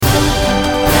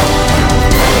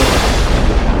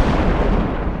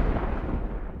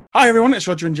Hi everyone, it's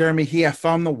Roger and Jeremy here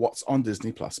from the What's on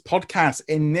Disney Plus podcast.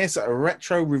 In this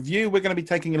retro review, we're going to be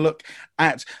taking a look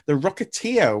at The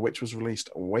Rocketeer, which was released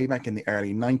way back in the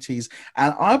early 90s.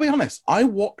 And I'll be honest, I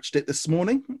watched it this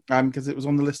morning because it was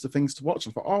on the list of things to watch.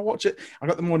 I thought, I'll watch it. I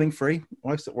got the morning free.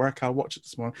 Wife's at work, I'll watch it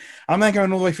this morning. I'm then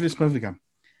going all the way through this movie going,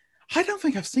 I don't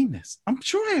think I've seen this. I'm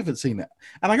sure I haven't seen it.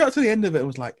 And I got to the end of it, it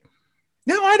was like,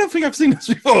 no, I don't think I've seen this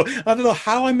before. I don't know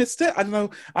how I missed it. I don't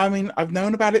know. I mean, I've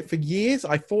known about it for years.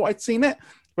 I thought I'd seen it,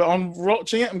 but on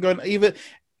watching it, I'm going either,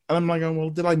 and I'm like, oh,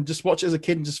 well, did I just watch it as a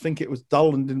kid and just think it was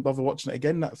dull and didn't bother watching it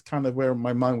again? That's kind of where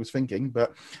my mind was thinking.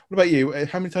 But what about you?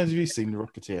 How many times have you seen The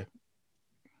Rocketeer?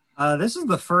 This is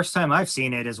the first time I've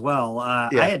seen it as well.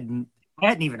 Yeah. I hadn't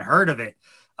even heard of it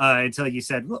until you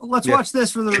said, let's watch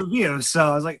this for the review.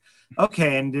 So I was like,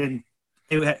 okay. And then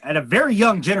it had a very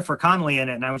young Jennifer Connelly in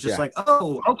it. And I was just like,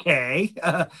 oh, okay.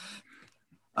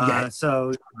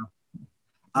 So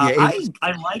I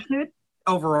liked it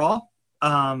overall.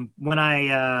 When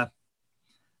I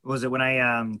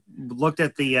looked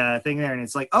at the thing there and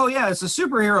it's like, oh yeah, it's a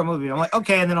superhero movie. I'm like,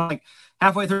 okay. And then I'm like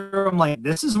halfway through, I'm like,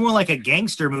 this is more like a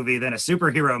gangster movie than a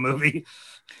superhero movie.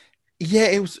 Yeah,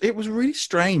 it was really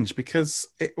strange because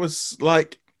it was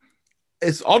like,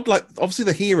 it's odd. Like, obviously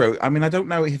the hero, I mean, I don't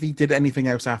know if he did anything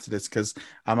else after this because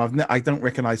I don't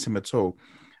recognize him at all.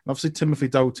 And obviously Timothy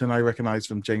Dalton I recognize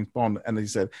from James Bond, and he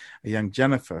said a young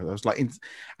Jennifer. I was like, and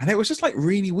it was just like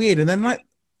really weird. And then like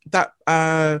that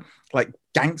like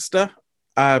gangster,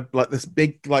 like this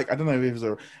big, like, I don't know if it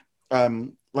was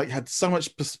a like had so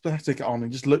much prosthetic on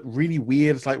and just looked really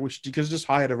weird. It's like, well, you could have just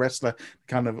hired a wrestler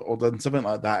kind of or done something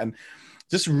like that, and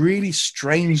just really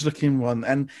strange looking one.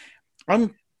 And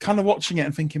I'm kind of watching it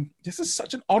and thinking, this is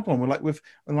such an odd one. I'm like,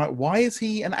 why is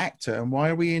he an actor and why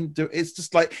are we it's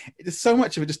just like, there's so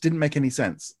much of it just didn't make any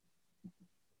sense.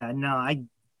 No,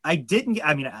 I didn't.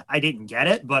 I mean, I didn't get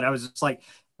it, but I was just like,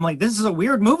 I'm like, this is a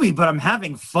weird movie, but I'm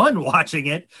having fun watching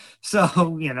it.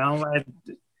 So,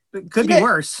 it could be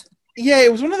worse. Yeah,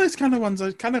 it was one of those kind of ones.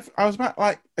 I was about,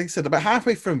 like I said, about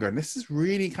halfway through going, this is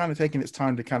really kind of taking its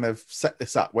time to kind of set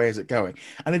this up. Where is it going?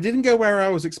 And it didn't go where I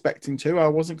was expecting to. I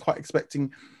wasn't quite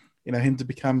expecting, him to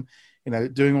become,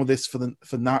 doing all this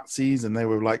for Nazis, and they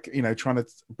were like, trying to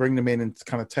bring them in and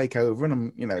kind of take over. And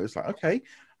I'm, it's like, okay,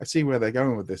 I see where they're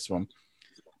going with this one.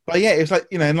 But yeah, it's like,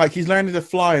 and like he's learning to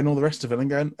fly and all the rest of it, and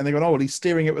they're going, oh, well, he's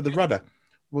steering it with the rudder.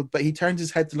 Well, but he turns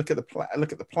his head to look at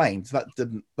the plane. So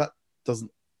that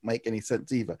doesn't make any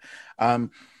sense either.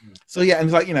 So yeah, and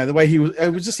it's like, the way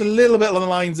it was just a little bit along the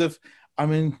lines of, I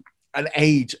mean, an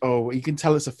age. Oh, you can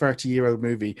tell it's a 30-year-old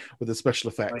movie with the special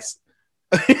effects.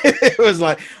 Oh, yeah. It was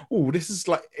like, oh, this is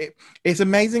like it's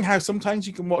amazing how sometimes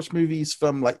you can watch movies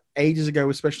from like ages ago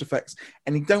with special effects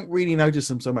and you don't really notice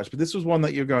them so much. But this was one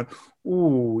that you're going,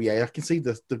 oh yeah, I can see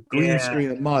the green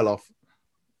screen a mile off.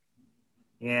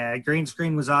 Yeah, green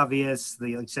screen was obvious.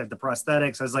 Like you said, the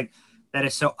prosthetics. I was like, that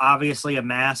is so obviously a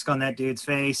mask on that dude's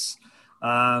face.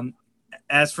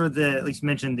 As for at least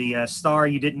mentioned the star,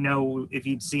 you didn't know if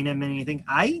you'd seen him in anything.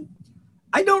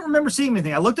 I don't remember seeing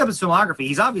anything. I looked up his filmography.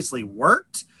 He's obviously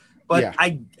worked, but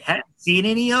I hadn't seen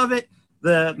any of it.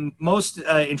 The most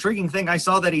intriguing thing I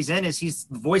saw that he's in is he's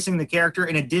voicing the character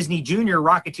in a Disney Junior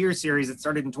Rocketeer series that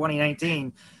started in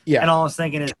 2019. Yeah. And all I was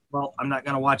thinking is, well, I'm not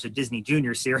going to watch a Disney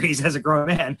Junior series as a grown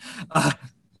man.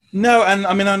 No, and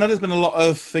I mean, I know there's been a lot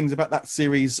of things about that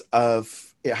series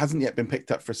it hasn't yet been picked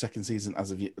up for a second season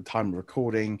as of the time of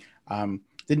recording.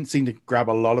 Didn't seem to grab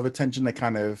a lot of attention. They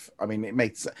kind of, I mean, it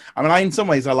makes, I mean, in some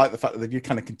ways, I like the fact that they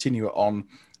kind of continue it on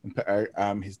and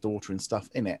put his daughter and stuff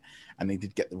in it, and they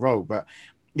did get the role. But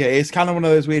yeah, it's kind of one of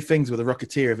those weird things with the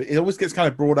Rocketeer. It always gets kind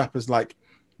of brought up as like,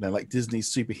 like Disney's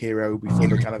superhero before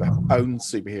they kind of own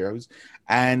superheroes.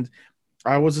 And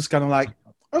I was just kind of like,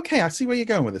 okay, I see where you're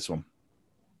going with this one.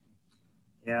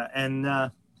 Yeah,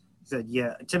 and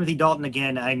Timothy Dalton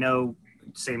again. I know,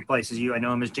 same place as you. I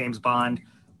know him as James Bond.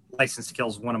 License to Kill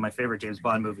is one of my favorite James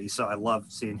Bond movies, so I love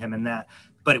seeing him in that.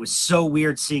 But it was so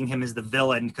weird seeing him as the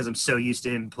villain because I'm so used to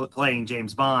him playing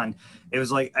James Bond. It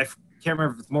was like, I can't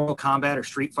remember if it's Mortal Kombat or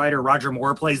Street Fighter. Roger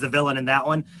Moore plays the villain in that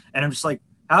one, and I'm just like,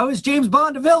 how is James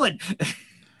Bond a villain?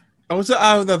 Oh, was it?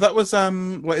 Oh, no, that was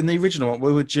in the original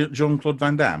one with Jean-Claude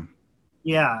Van Damme.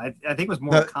 Yeah, I think it was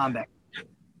Mortal Kombat.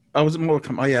 Oh, was it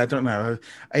Mortal Kombat? Oh, yeah, I don't know.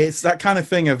 It's that kind of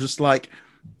thing of just like,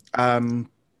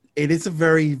 it is a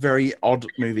very, very odd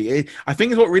movie. I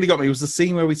think what really got me was the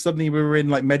scene where we were in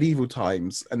like medieval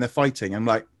times and they're fighting. I'm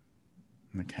like,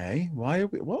 okay, why are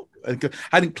we, what? I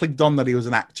hadn't clicked on that he was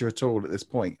an actor at all at this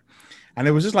point. And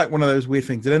it was just like one of those weird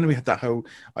things. And then we had that whole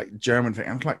like German thing.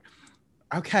 I was like,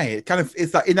 okay,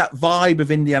 it's that in that vibe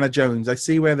of Indiana Jones. I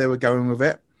see where they were going with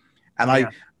it. And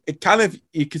it kind of,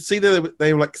 you could see that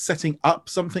they were like setting up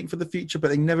something for the future, but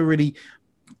they never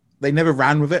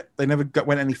ran with it. They never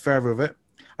went any further with it.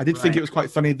 I did think it was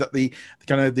quite funny that the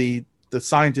kind of the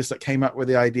scientist that came up with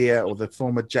the idea, or the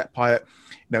former jet pilot,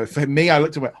 for me, I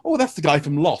looked at it, oh, that's the guy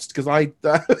from Lost, because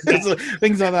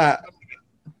things like that.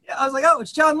 Yeah, I was like, oh,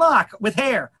 it's John Locke with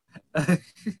hair.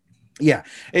 Yeah,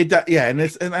 and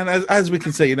as we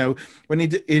can see, when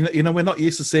we're not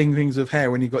used to seeing things with hair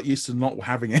when you got used to not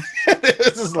having it.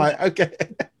 It's just like, okay.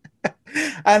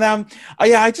 And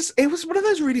it was one of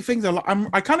those really things.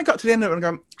 I kind of got to the end of it and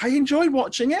going, I enjoyed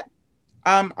watching it.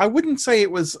 I wouldn't say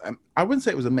it was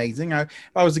amazing. If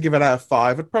I was to give it out of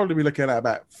 5, I'd probably be looking at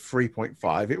about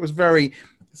 3.5. It was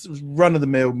run of the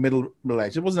mill, middle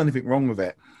age. There wasn't anything wrong with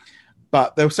it.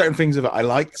 But there were certain things of it I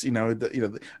liked,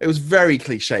 it was very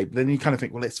cliche. But then you kind of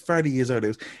think, well, it's 30 years old. It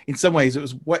was, in some ways, it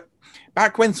was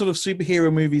back when sort of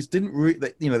superhero movies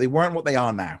they weren't what they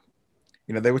are now.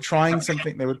 They were trying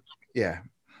something. Yeah.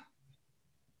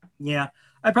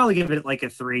 I'd probably give it like a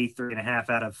 3.5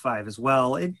 out of 5 as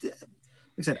well. Like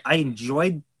I said, I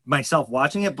enjoyed myself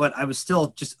watching it, but I was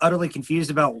still just utterly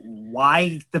confused about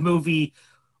why the movie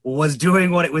was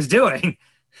doing what it was doing.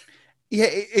 Yeah,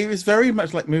 it was very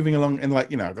much like moving along and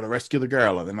like, I've got to rescue the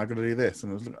girl and then I've got to do this.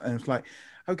 And it's like,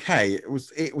 okay, it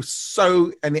was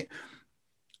so, and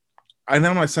I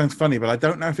know it might sound funny, but I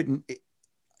don't know if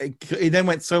it then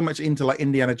went so much into like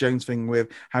Indiana Jones thing with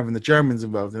having the Germans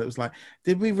involved. And it was like,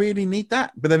 did we really need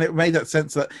that? But then it made that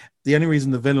sense that the only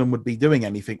reason the villain would be doing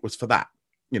anything was for that.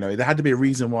 There had to be a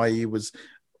reason why he was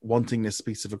wanting this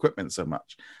piece of equipment so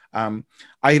much.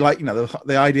 I like,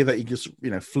 the idea that he just,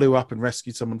 flew up and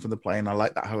rescued someone from the plane. I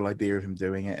like that whole idea of him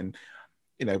doing it. And,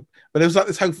 but it was like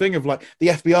this whole thing of like the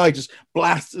FBI just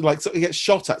blasted, like, so he gets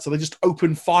shot at. So they just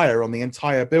open fire on the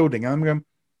entire building. And I'm going,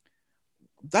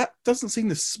 that doesn't seem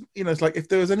to, it's like if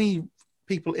there was any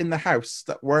people in the house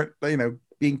that weren't,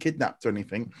 being kidnapped or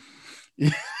anything,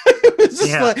 it's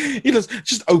just like,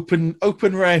 just open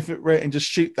right and just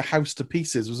shoot the house to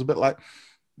pieces. It was a bit like,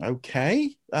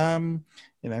 okay, that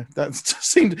just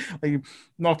seemed like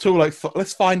not all like,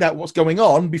 let's find out what's going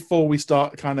on before we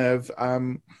start kind of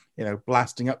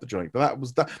blasting up the joint. But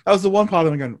that was the one part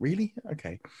of me going, really?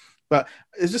 Okay. But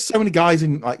there's just so many guys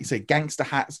in, like you say, gangster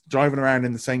hats driving around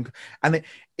in the same, and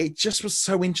it just was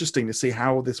so interesting to see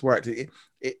how this worked. It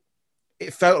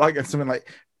felt like something like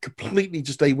completely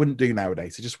just they wouldn't do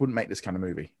nowadays. They just wouldn't make this kind of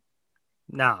movie.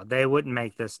 No, they wouldn't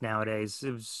make this nowadays.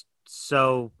 It was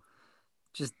so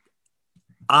just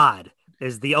odd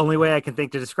is the only way I can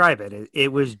think to describe it.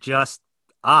 It was just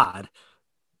odd.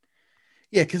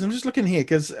 Yeah, because I'm just looking here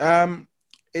because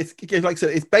it's like I said,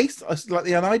 it's based like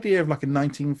an idea of like a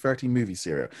 1930 movie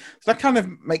serial. So that kind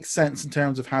of makes sense in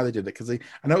terms of how they did it, because I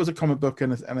know it was a comic book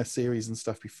and a series and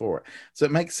stuff before it, so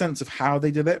it makes sense of how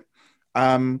they did it.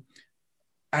 And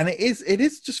it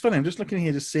is just funny. I'm just looking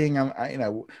here, just seeing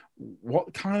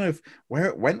what kind of where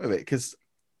it went with it, because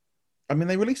I mean,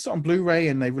 they released it on Blu-ray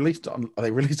and they released it on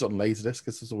Laserdisc,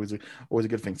 because it's always a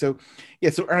good thing. So yeah,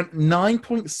 so around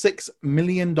 $9.6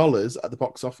 million at the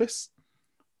box office,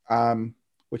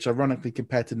 which ironically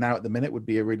compared to now at the minute would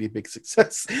be a really big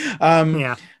success.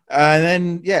 And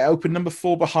then opened number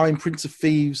 4 behind Prince of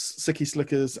Thieves, Sicky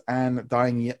Slickers, and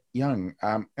Dying Young,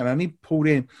 and only pulled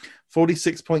in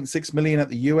 $46.6 million at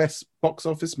the US box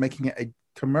office, making it a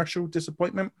commercial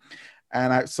disappointment.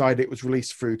 And outside, it was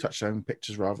released through Touchstone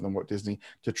Pictures rather than Walt Disney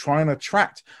to try and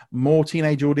attract more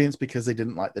teenage audience, because they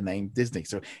didn't like the name Disney.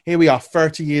 So here we are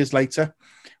 30 years later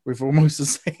with almost the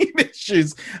same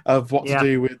issues of what to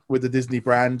do with the Disney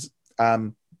brand.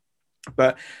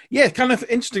 But yeah, kind of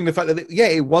interesting the fact that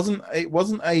it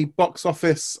wasn't a box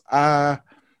office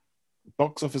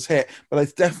hit, but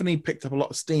it's definitely picked up a lot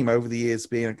of steam over the years,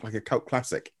 being like a cult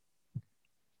classic.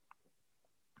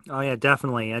 Oh yeah,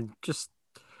 definitely.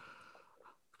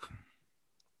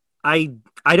 I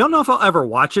don't know if I'll ever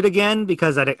watch it again,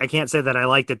 because I can't say that I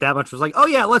liked it that much. It was like, oh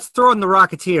yeah, let's throw in The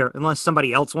Rocketeer, unless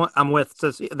somebody else I'm with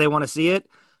they want to see it.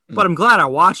 But I'm glad I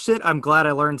watched it. I'm glad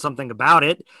I learned something about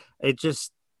it. It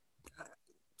just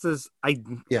says I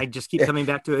just keep coming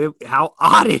back to it, how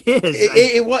odd it is.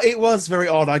 It was very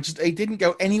odd. It didn't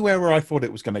go anywhere where I thought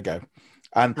it was going to go.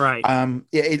 And and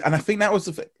I think that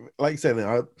was like I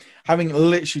said, having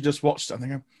literally just watched it, I'm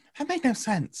thinking that made no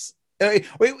sense.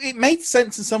 It made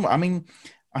sense in some way. I mean,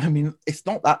 it's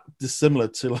not that dissimilar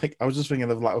to, like, I was just thinking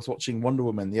of, like, I was watching Wonder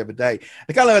Woman the other day.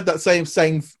 I kind of had that same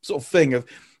sort of thing of,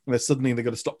 suddenly they've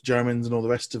got to stop the Germans and all the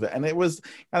rest of it. And it was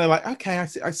kind of like, okay,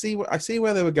 I see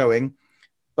where they were going,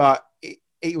 but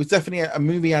it was definitely a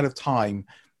movie out of time,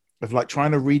 of like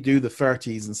trying to redo the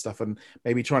 30s and stuff, and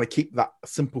maybe trying to keep that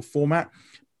simple format.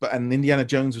 and Indiana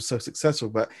Jones was so successful.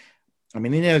 But I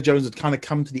mean, Indiana Jones had kind of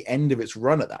come to the end of its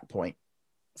run at that point.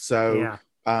 So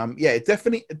yeah,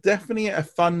 definitely a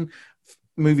fun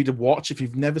movie to watch if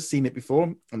you've never seen it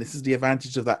before. And this is the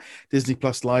advantage of that Disney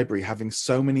Plus library, having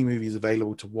so many movies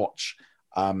available to watch.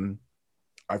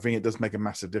 I think it does make a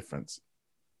massive difference.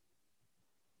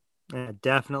 Yeah,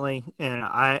 definitely. And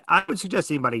I would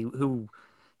suggest anybody who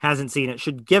hasn't seen it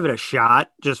should give it a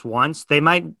shot just once. They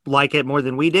might like it more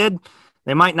than we did.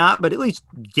 They might not, but at least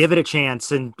give it a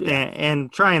chance and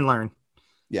try and learn.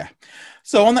 Yeah.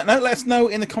 So on that note, let us know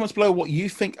in the comments below what you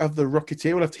think of The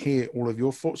Rocketeer. We'll have to hear all of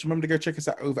your thoughts. Remember to go check us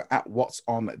out over at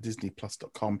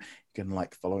whatsondisneyplus.com. You can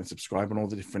like, follow, and subscribe on all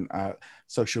the different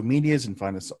social medias, and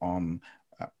find us on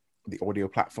the audio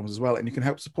platforms as well. And you can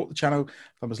help support the channel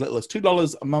from as little as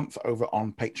 $2 a month over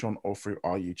on Patreon or through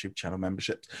our YouTube channel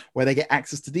memberships, where they get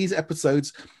access to these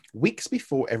episodes weeks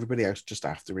before everybody else, just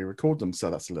after we record them.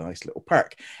 So that's a nice little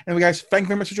perk. Anyway, guys, thank you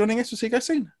very much for joining us. We'll see you guys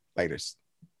soon. Laters.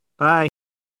 Bye.